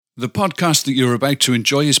The podcast that you're about to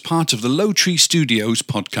enjoy is part of the Low Tree Studios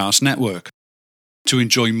podcast network. To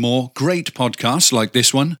enjoy more great podcasts like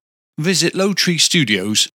this one, visit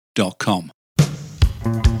lowtreestudios.com.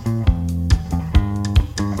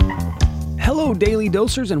 Hello, Daily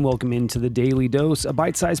Dosers, and welcome into the Daily Dose, a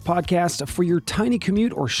bite-sized podcast for your tiny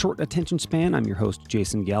commute or short attention span. I'm your host,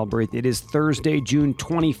 Jason Galbraith. It is Thursday, June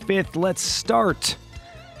 25th. Let's start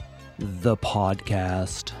the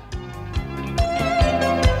podcast.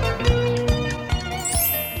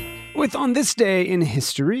 With On This Day in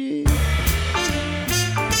History...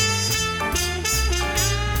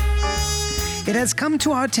 It has come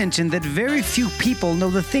to our attention that very few people know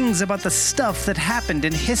the things about the stuff that happened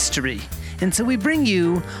in history. And so we bring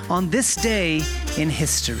you On This Day in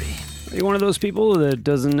History. Are you one of those people that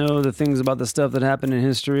doesn't know the things about the stuff that happened in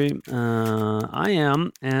history? I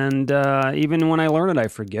am, and even when I learn it, I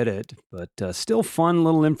forget it. But still fun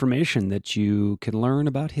little information that you can learn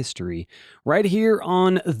about history right here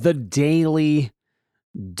on the Daily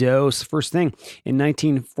Dose. First thing, in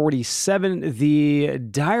 1947, the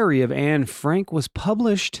Diary of Anne Frank was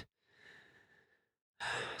published.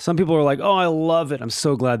 Some people are like, oh, I love it. I'm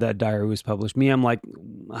so glad that diary was published. Me, I'm like,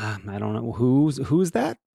 I don't know. Who's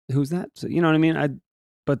that? Who's that? So, you know what I mean?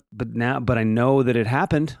 But I know that it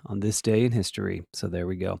happened on this day in history. So there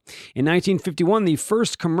we go. In 1951, the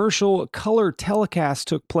first commercial color telecast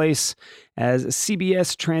took place as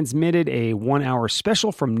CBS transmitted a 1-hour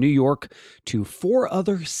special from New York to 4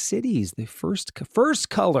 other cities. The first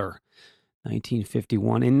color.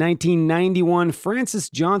 1951. In 1991, Francis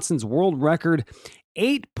Johnson's world record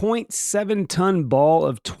 8.7-ton ball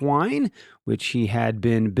of twine, which he had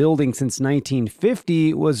been building since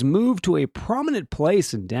 1950, was moved to a prominent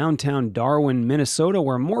place in downtown Darwin, Minnesota,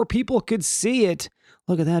 where more people could see it.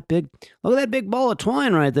 Look at that big ball of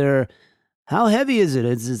twine right there. How heavy is it?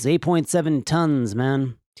 It's 8.7 tons,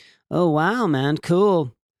 man. Oh, wow, man.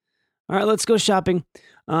 Cool. All right, let's go shopping.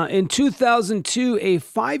 In 2002, a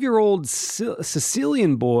 5-year-old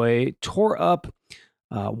Sicilian boy tore up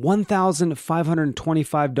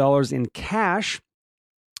 $1,525 in cash,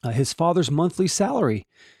 his father's monthly salary.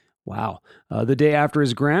 Wow. The day after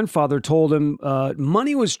his grandfather told him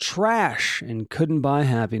money was trash and couldn't buy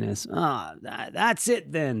happiness. That's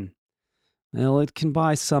it then. Well, it can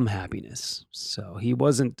buy some happiness. So he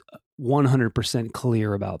wasn't 100%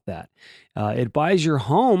 clear about that. It buys your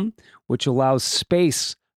home, which allows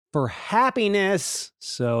space for happiness.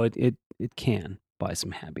 So it can buy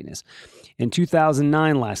some happiness. In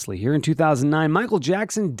 2009, lastly, here in 2009, Michael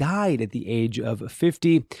Jackson died at the age of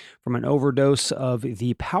 50 from an overdose of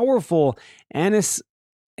the powerful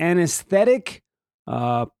anesthetic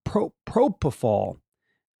propofol.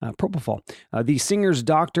 The singer's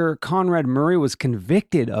doctor, Conrad Murray, was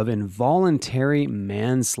convicted of involuntary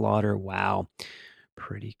manslaughter. Wow,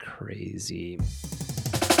 pretty crazy.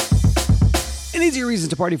 An easy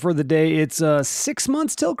reason to party for the day. It's 6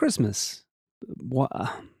 months till Christmas.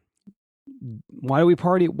 Why do we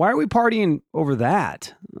party? Why are we partying over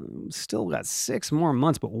that? Still got 6 more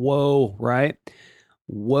months, but whoa, right?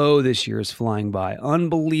 Whoa, this year is flying by.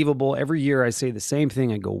 Unbelievable. Every year I say the same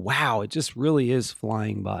thing. I go, wow, it just really is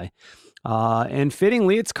flying by. And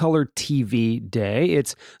fittingly, it's Color TV Day.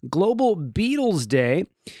 It's Global Beatles Day.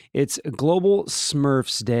 It's Global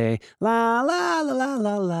Smurfs Day. La, la, la, la,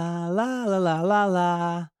 la, la, la, la, la, la,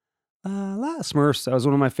 la. Smurfs, that was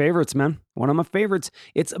one of my favorites, man. One of my favorites.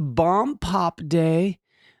 It's Bomb Pop Day.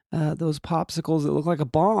 Those popsicles that look like a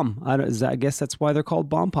bomb. I guess that's why they're called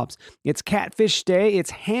Bomb Pops. It's Catfish Day. It's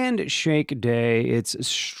Handshake Day. It's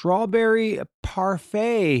Strawberry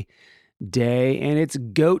Parfait Day. And it's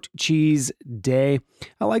Goat Cheese Day.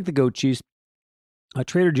 I like the goat cheese.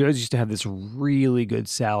 Trader Joe's used to have this really good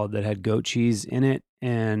salad that had goat cheese in it.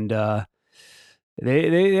 And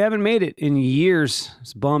They haven't made it in years.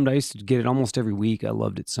 It's bummed. I used to get it almost every week. I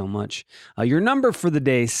loved it so much. Your number for the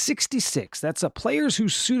day, 66. That's players who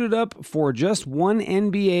suited up for just one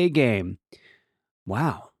NBA game.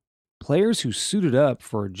 Wow. Players who suited up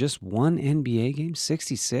for just one NBA game,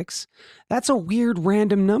 66? That's a weird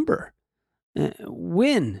random number.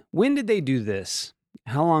 When did they do this?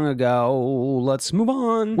 How long ago? Let's move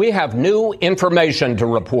on. We have new information to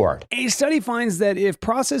report. A study finds that if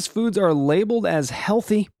processed foods are labeled as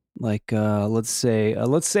healthy, like let's say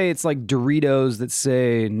it's like Doritos that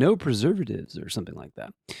say no preservatives or something like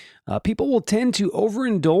that, people will tend to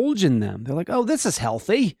overindulge in them. They're like, oh, this is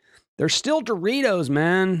healthy. They're still Doritos,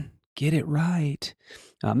 man. Get it right.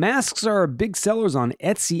 Masks are big sellers on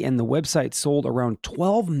Etsy, and the website sold around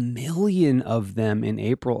 12 million of them in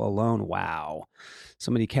April alone. Wow.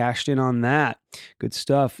 Somebody cashed in on that. Good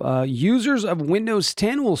stuff. Users of Windows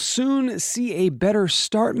 10 will soon see a better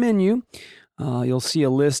start menu. You'll see a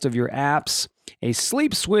list of your apps, a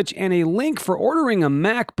sleep switch, and a link for ordering a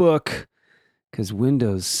MacBook because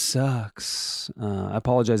Windows sucks. I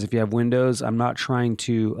apologize if you have Windows. I'm not trying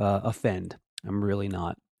to offend. I'm really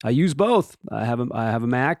not. I use both. I have a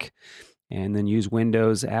Mac and then use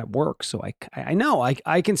Windows at work. So I know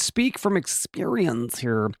I can speak from experience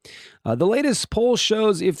here. The latest poll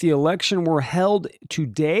shows if the election were held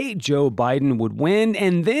today, Joe Biden would win,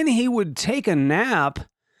 and then he would take a nap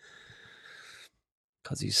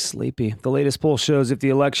because he's sleepy. The latest poll shows if the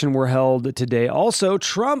election were held today, also,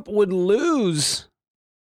 Trump would lose.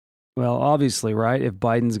 Well, obviously, right? If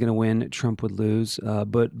Biden's going to win, Trump would lose.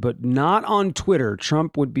 But not on Twitter.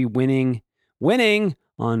 Trump would be winning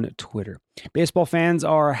on Twitter. Baseball fans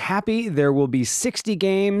are happy there will be 60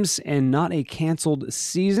 games and not a canceled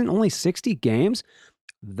season. Only 60 games?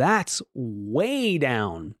 That's way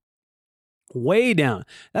down. Way down.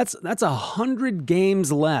 That's 100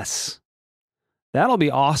 games less. That'll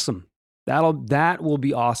be awesome. That will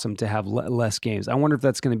be awesome to have less games. I wonder if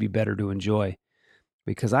that's going to be better to enjoy,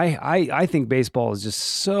 because I think baseball is just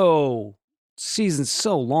season's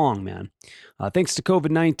so long, man. Thanks to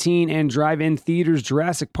COVID-19 and drive-in theaters,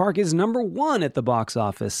 Jurassic Park is #1 at the box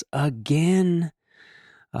office again.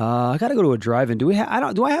 I got to go to a drive-in. Do I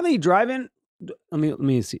have any drive-in? Let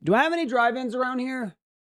me see. Do I have any drive-ins around here?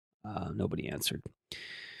 Nobody answered.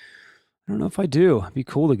 I don't know if I do. It'd be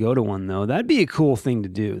cool to go to one, though. That'd be a cool thing to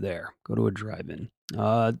do there. Go to a drive-in.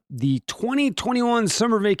 The 2021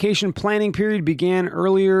 summer vacation planning period began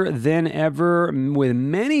earlier than ever, with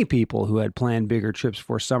many people who had planned bigger trips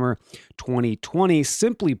for summer 2020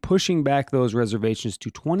 simply pushing back those reservations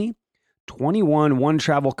to 2021. One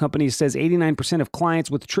travel company says 89% of clients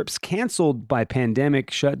with trips canceled by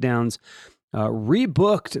pandemic shutdowns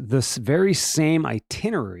rebooked this very same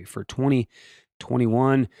itinerary for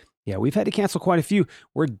 2021. Yeah, we've had to cancel quite a few.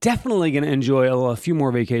 We're definitely going to enjoy a few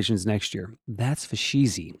more vacations next year. That's for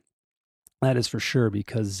sheezy. That is for sure,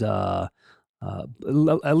 because at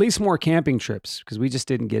least more camping trips, because we just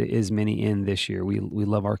didn't get as many in this year. We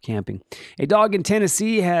love our camping. A dog in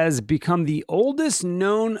Tennessee has become the oldest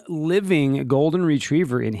known living golden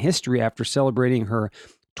retriever in history after celebrating her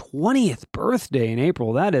 20th birthday in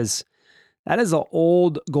April. That is an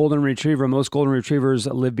old golden retriever. Most golden retrievers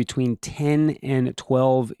live between 10 and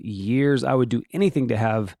 12 years. I would do anything to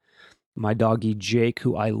have my doggy Jake,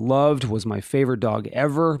 who I loved, was my favorite dog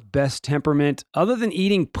ever. Best temperament, other than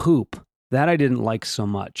eating poop. That I didn't like so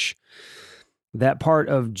much. That part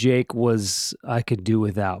of Jake I could do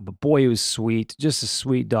without. But boy, he was sweet. Just a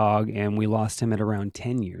sweet dog. And we lost him at around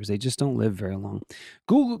 10 years. They just don't live very long.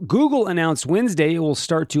 Google announced Wednesday it will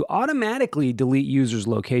start to automatically delete users'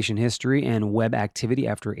 location history and web activity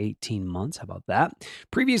after 18 months. How about that?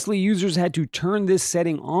 Previously, users had to turn this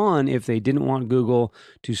setting on if they didn't want Google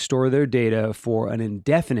to store their data for an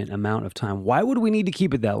indefinite amount of time. Why would we need to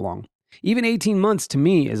keep it that long? Even 18 months to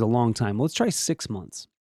me is a long time. Let's try 6 months.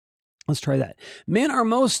 Let's try that. Men are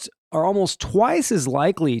almost twice as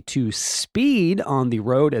likely to speed on the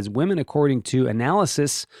road as women, according to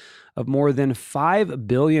analysis of more than 5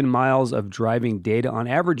 billion miles of driving data. On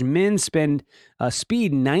average, men speed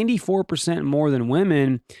 94% more than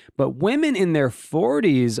women, but women in their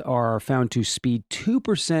 40s are found to speed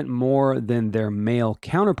 2% more than their male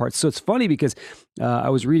counterparts. So it's funny because I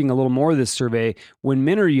was reading a little more of this survey. When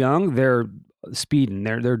men are young, they're speeding,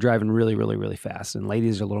 they're driving really, really, really fast, and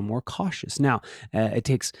ladies are a little more cautious. Now, it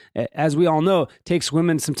takes, as we all know, takes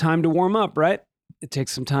women some time to warm up, right? It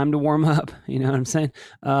takes some time to warm up. You know what I'm saying?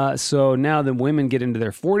 So now the women get into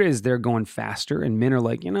their 40s, they're going faster, and men are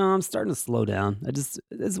like, I'm starting to slow down.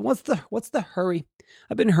 What's the hurry?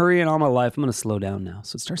 I've been hurrying all my life. I'm going to slow down now.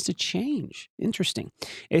 So it starts to change. Interesting.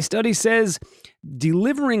 A study says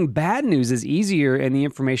delivering bad news is easier and the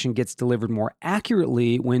information gets delivered more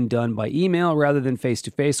accurately when done by email rather than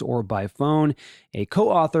face-to-face or by phone. A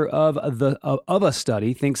co-author of a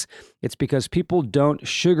study thinks it's because people don't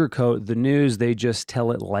sugarcoat the news. They just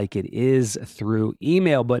tell it like it is through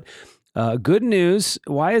email. But good news,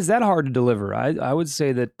 why is that hard to deliver? I would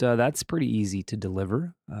say that that's pretty easy to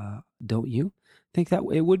deliver. Don't you think that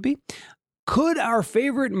it would be? Could our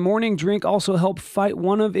favorite morning drink also help fight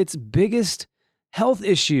one of its biggest health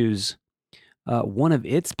issues?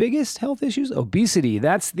 Obesity.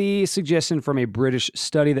 That's the suggestion from a British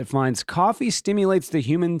study that finds coffee stimulates the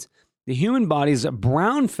human body's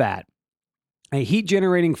brown fat, a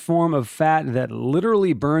heat-generating form of fat that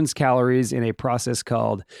literally burns calories in a process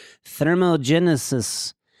called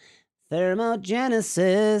thermogenesis.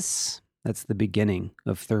 That's the beginning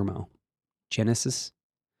of thermo. Genesis.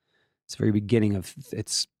 It's the very beginning of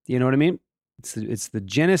it's. You know what I mean? It's the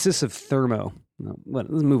genesis of thermo. Let's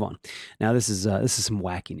move on. Now this is some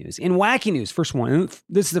wacky news. In wacky news, first one.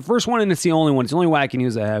 This is the first one, and it's the only one. It's the only wacky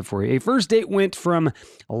news I have for you. A first date went from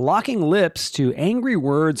locking lips to angry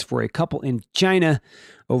words for a couple in China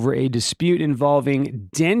over a dispute involving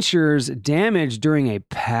dentures damaged during a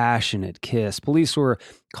passionate kiss. Police were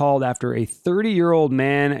called after a 30-year-old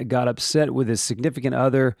man got upset with his significant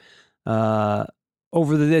other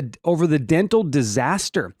over the dental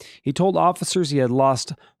disaster. He told officers he had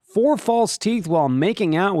lost 4 false teeth while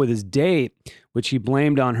making out with his date, which he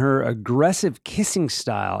blamed on her aggressive kissing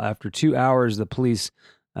style. After 2 hours of police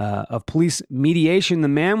mediation, the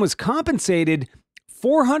man was compensated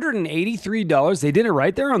 $483. They did it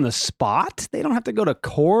right there on the spot. They don't have to go to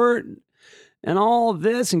court and all of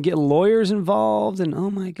this and get lawyers involved. And oh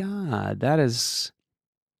my God, that is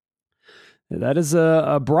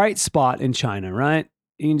a bright spot in China, right?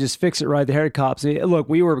 You can just fix it right there. Cops, look,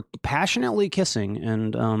 we were passionately kissing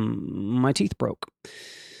and my teeth broke.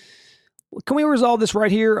 Can we resolve this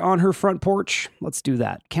right here on her front porch? Let's do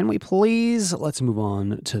that. Can we please? Let's move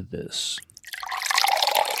on to this.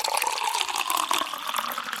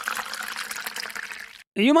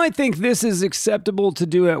 You might think this is acceptable to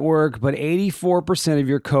do at work, but 84% of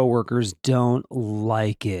your coworkers don't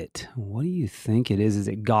like it. What do you think it is? Is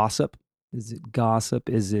it gossip? Is it gossip?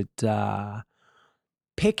 Is it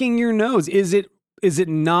picking your nose? Is it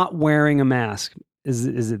not wearing a mask? Is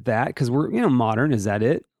it that? Because we're modern. Is that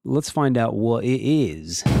it? Let's find out what it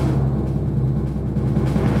is.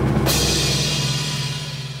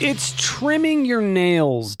 It's trimming your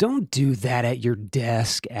nails. Don't do that at your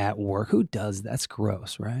desk at work. Who does that? That's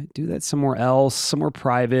gross, right? Do that somewhere else, somewhere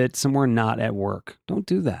private, somewhere not at work. Don't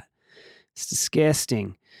do that. It's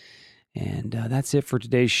disgusting. And that's it for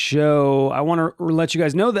today's show. I want to let you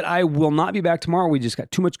guys know that I will not be back tomorrow. We just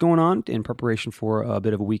got too much going on in preparation for a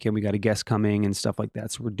bit of a weekend. We got a guest coming and stuff like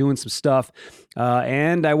that. So we're doing some stuff.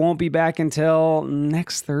 And I won't be back until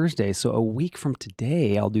next Thursday. So a week from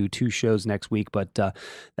today, I'll do 2 shows next week. But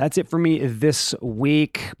that's it for me this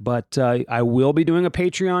week. But I will be doing a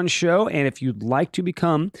Patreon show. And if you'd like to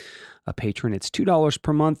become a patron, it's $2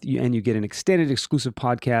 per month, and you get an extended exclusive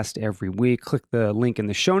podcast every week. Click the link in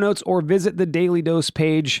the show notes or visit the Daily Dose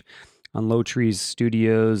page on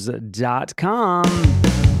lowtreestudios.com.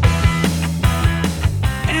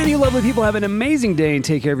 And you lovely people, have an amazing day and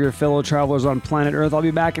take care of your fellow travelers on planet Earth. I'll be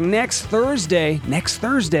back next Thursday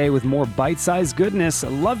with more bite-sized goodness. I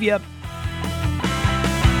love you.